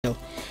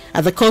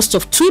at the cost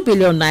of 2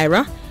 billion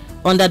naira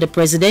under the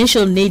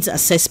Presidential Needs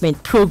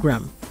Assessment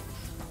Program.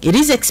 It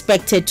is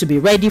expected to be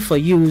ready for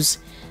use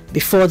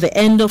before the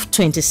end of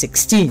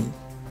 2016.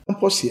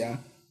 Campus here,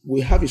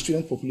 we have a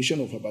student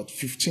population of about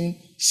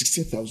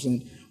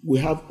 16,000. We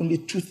have only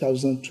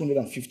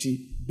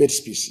 2,250 bed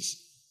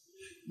spaces,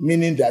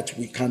 meaning that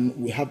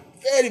we have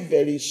very,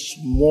 very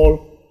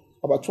small,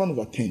 about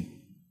 1/10,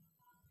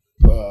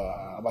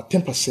 about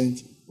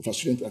 10% of our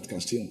students that can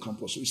stay on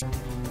campus.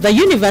 The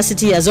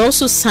university has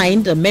also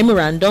signed a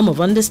memorandum of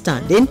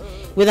understanding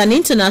with an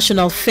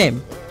international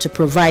firm to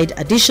provide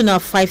additional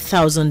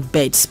 5,000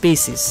 bed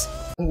spaces.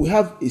 We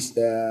have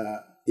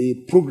a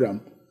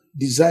program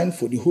designed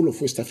for the whole of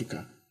West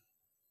Africa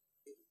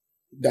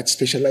that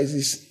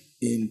specializes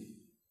in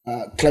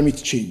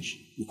climate change.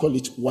 We call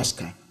it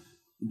WASCA.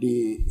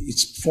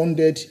 It's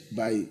funded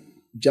by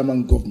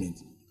German government.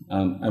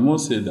 And I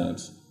must say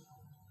that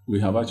we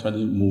have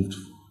actually moved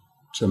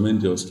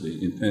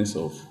tremendously in terms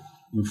of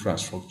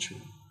infrastructure,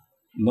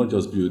 not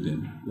just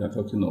building. We are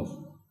talking of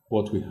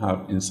what we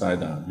have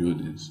inside our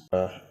buildings.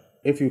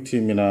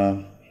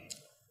 FUTMinna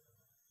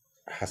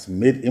has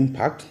made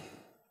impact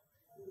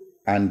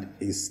and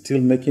is still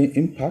making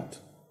impact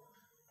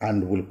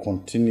and will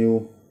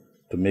continue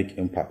to make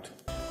impact.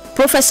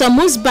 Professor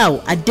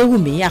Musbau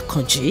Adewumi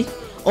Akonji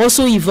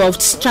also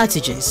evolved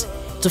strategies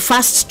to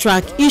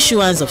fast-track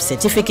issuance of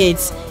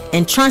certificates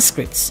and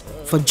transcripts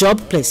for job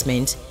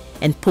placement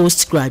and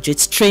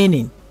postgraduate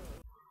training.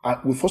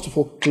 We first of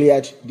all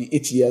cleared the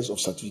 8 years of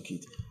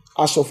certificate.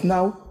 As of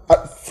now,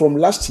 from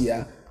last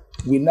year,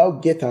 we now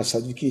get our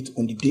certificate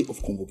on the day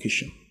of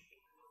convocation.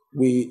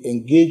 We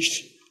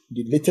engaged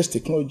the latest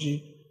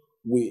technology.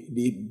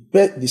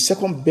 The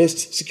second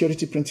best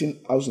security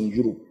printing house in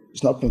Europe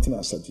is now printing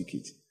our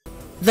certificate.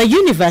 The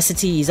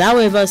university is,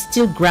 however,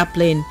 still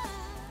grappling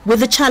with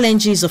the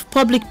challenges of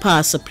public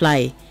power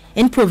supply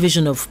and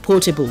provision of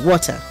potable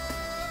water.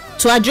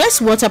 To address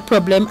water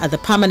problem at the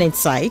permanent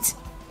site,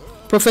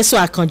 Professor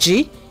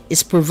Akonji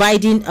is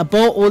providing a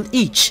borehole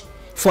each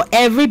for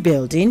every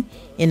building,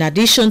 in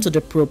addition to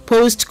the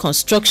proposed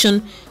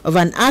construction of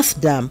an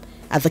earth dam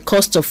at the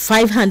cost of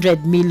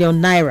 500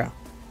 million naira.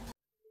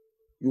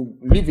 You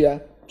live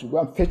here to go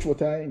and fetch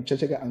water in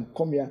Chechega and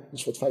come here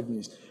is 45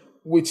 minutes.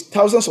 With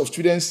thousands of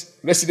students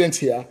resident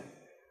here,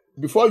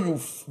 before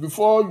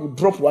you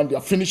drop one, they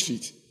have finished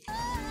it.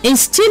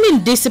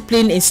 Instilling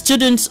discipline in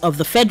students of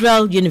the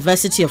Federal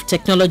University of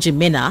Technology,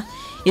 Minna,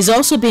 is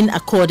also being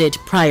accorded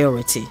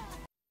priority.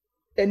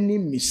 Any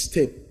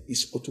misstep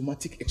is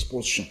automatic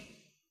expulsion,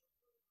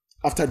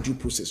 after due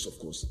process, of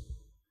course.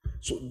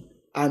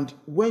 And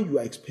when you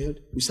are expelled,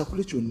 we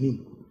circulate your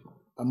name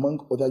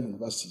among other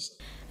universities.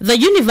 The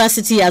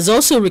university has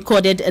also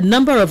recorded a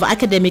number of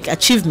academic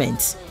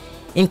achievements,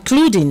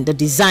 including the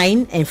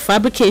design and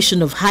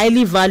fabrication of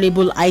highly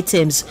valuable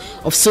items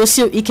of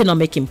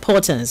socio-economic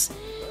importance,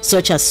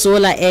 such as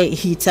solar air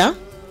heater,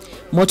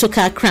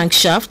 motorcar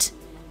crankshaft,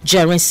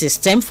 gearing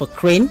system for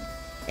crane,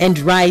 and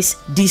rice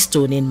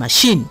destoning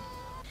machine.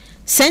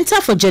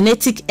 Center for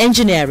Genetic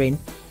Engineering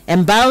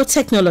and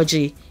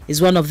Biotechnology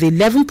is one of the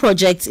 11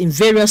 projects in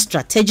various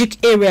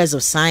strategic areas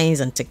of science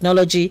and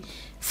technology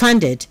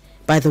funded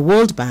by the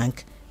World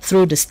Bank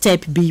through the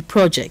Step B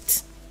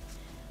project.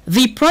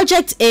 The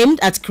project, aimed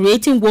at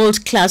creating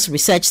world-class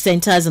research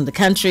centers in the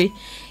country,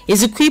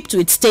 is equipped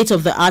with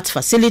state-of-the-art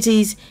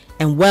facilities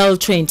and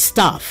well-trained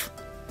staff.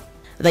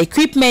 The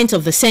equipment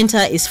of the center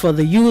is for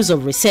the use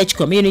of research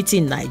community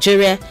in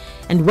Nigeria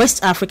and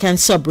West African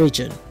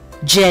sub-region,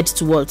 geared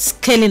towards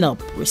scaling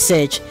up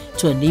research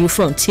to a new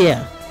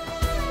frontier.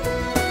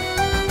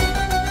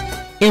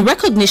 In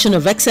recognition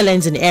of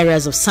excellence in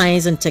areas of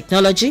science and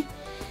technology,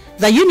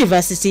 the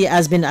university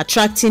has been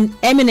attracting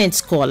eminent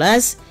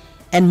scholars,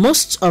 and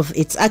most of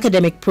its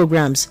academic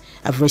programs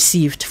have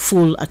received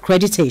full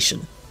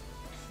accreditation.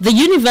 The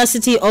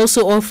university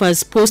also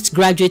offers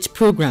postgraduate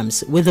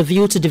programs with a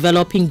view to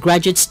developing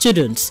graduate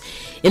students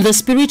in the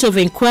spirit of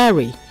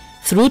inquiry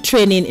through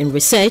training in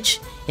research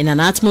in an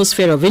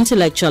atmosphere of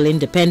intellectual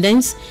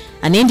independence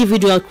and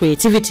individual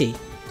creativity,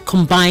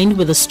 combined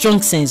with a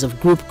strong sense of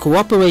group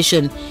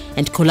cooperation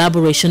and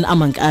collaboration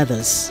among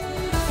others.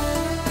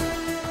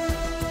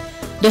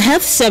 The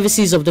health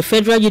services of the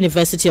Federal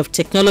University of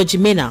Technology,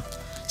 Minna,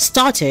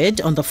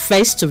 started on the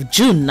 1st of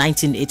June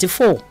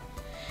 1984,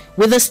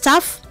 with the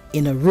staff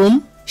in a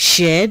room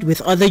shared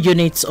with other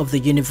units of the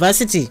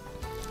university.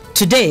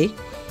 Today,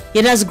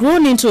 it has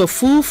grown into a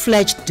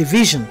full-fledged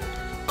division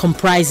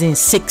comprising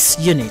 6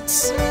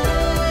 units.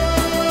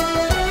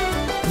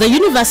 The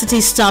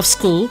University Staff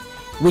School,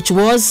 which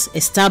was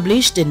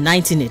established in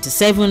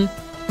 1987,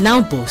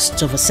 now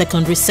boasts of a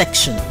secondary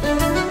section.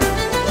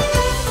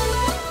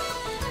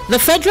 The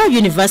Federal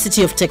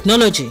University of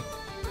Technology,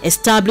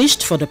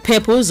 established for the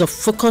purpose of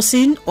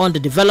focusing on the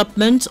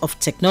development of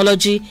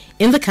technology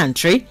in the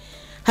country,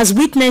 has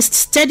witnessed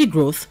steady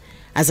growth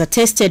as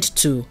attested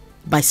to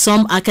by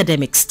some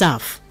academic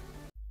staff.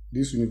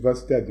 This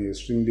university has been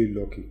extremely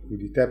lucky with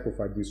the type of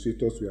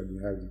administrators we have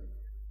been having.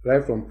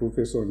 Right from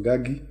Professor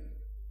Ndagi,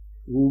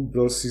 who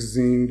brought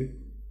seasoned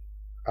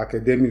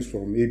academics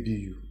from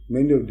ABU.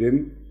 Many of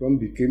them, some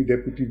became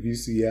deputy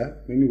VC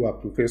here, many were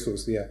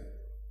professors here.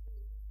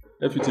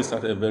 FUT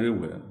started very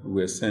well.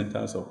 We were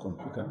centers of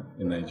computer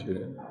in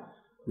Nigeria.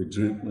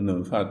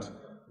 In fact,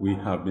 we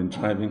have been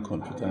driving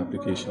computer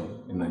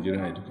application in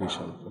Nigerian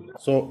education.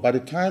 So by the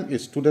time a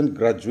student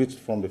graduates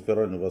from the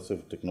Federal University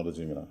of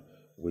Technology,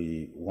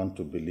 we want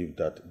to believe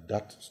that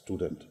that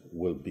student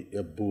will be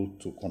able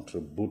to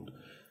contribute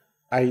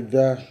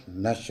either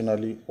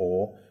nationally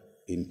or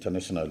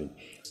internationally.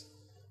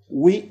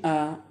 We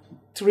are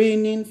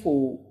training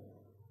for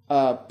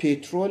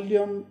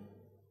Petroleum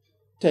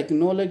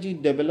Technology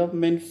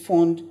Development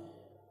Fund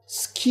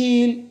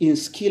skill in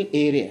skill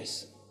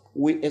areas.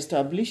 We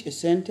established a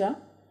center,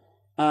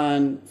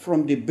 and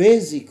from the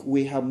basic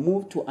we have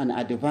moved to an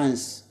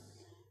advance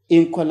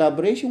in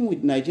collaboration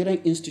with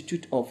Nigerian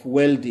Institute of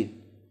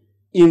Welding.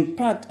 In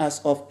fact,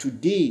 as of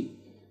today,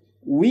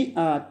 we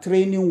are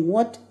training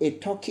what a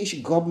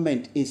Turkish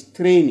government is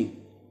training,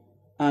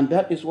 and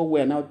that is what we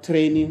are now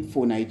training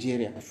for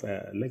Nigeria.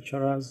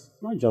 Lecturers,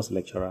 not just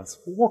lecturers,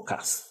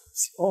 workers,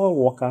 all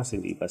workers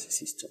in the university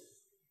system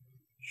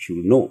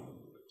should know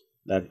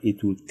that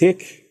it will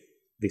take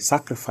the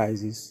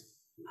sacrifices,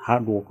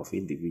 hard work of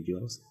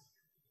individuals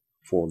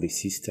for the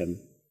system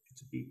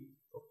to be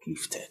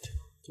uplifted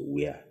to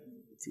where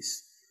it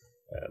is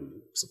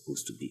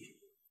supposed to be.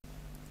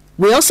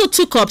 We also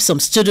took up some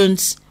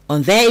students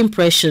on their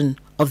impression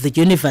of the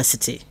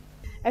university.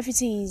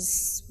 FUT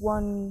is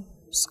one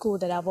school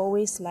that I've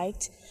always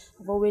liked.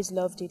 I've always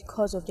loved it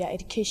because of their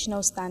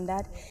educational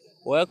standard.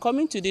 Well,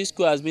 coming to this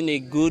school has been a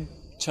good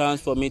chance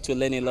for me to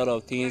learn a lot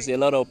of things, a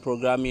lot of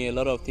programming, a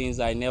lot of things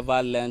I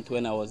never learned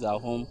when I was at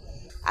home.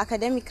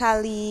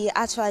 Academically,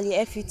 actually,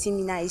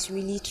 FUTMinna is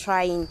really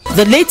trying.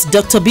 The late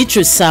Dr.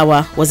 Beatrice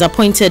Sawa was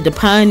appointed the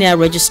Pioneer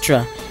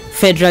Registrar,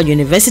 Federal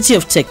University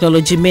of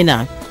Technology,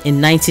 Minna, in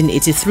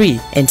 1983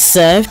 and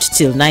served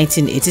till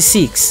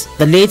 1986.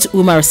 The late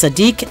Umar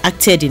Sadiq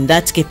acted in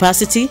that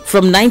capacity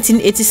from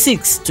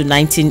 1986 to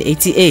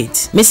 1988.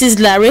 Mrs.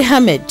 Larry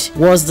Hamid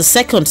was the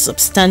second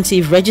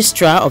substantive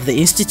registrar of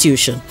the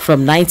institution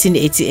from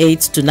 1988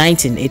 to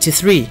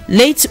 1983.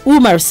 Late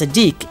Umar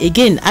Sadiq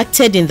again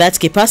acted in that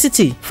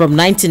capacity from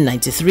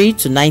 1993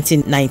 to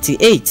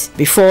 1998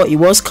 before he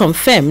was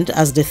confirmed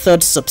as the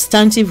third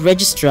substantive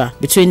registrar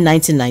between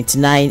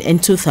 1999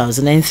 and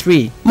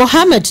 2003.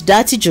 Mohammed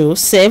Dati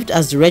served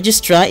as the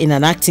registrar in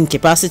an acting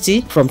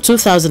capacity from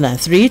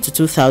 2003 to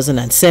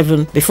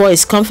 2007 before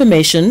his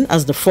confirmation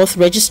as the fourth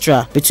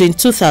registrar between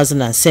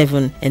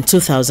 2007 and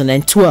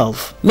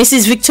 2012.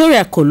 Mrs.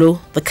 Victoria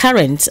Kolo, the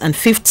current and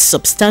fifth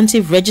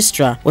substantive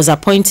registrar, was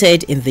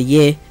appointed in the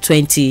year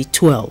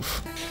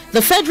 2012.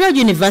 The Federal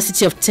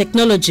University of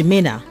Technology,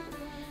 Minna,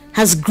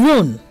 has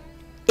grown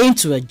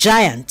into a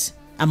giant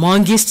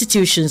among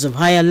institutions of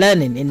higher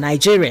learning in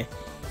Nigeria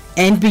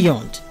and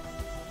beyond.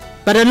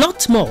 But a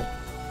lot more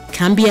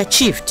can be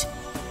achieved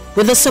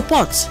with the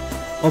support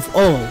of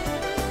all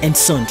and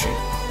sundry.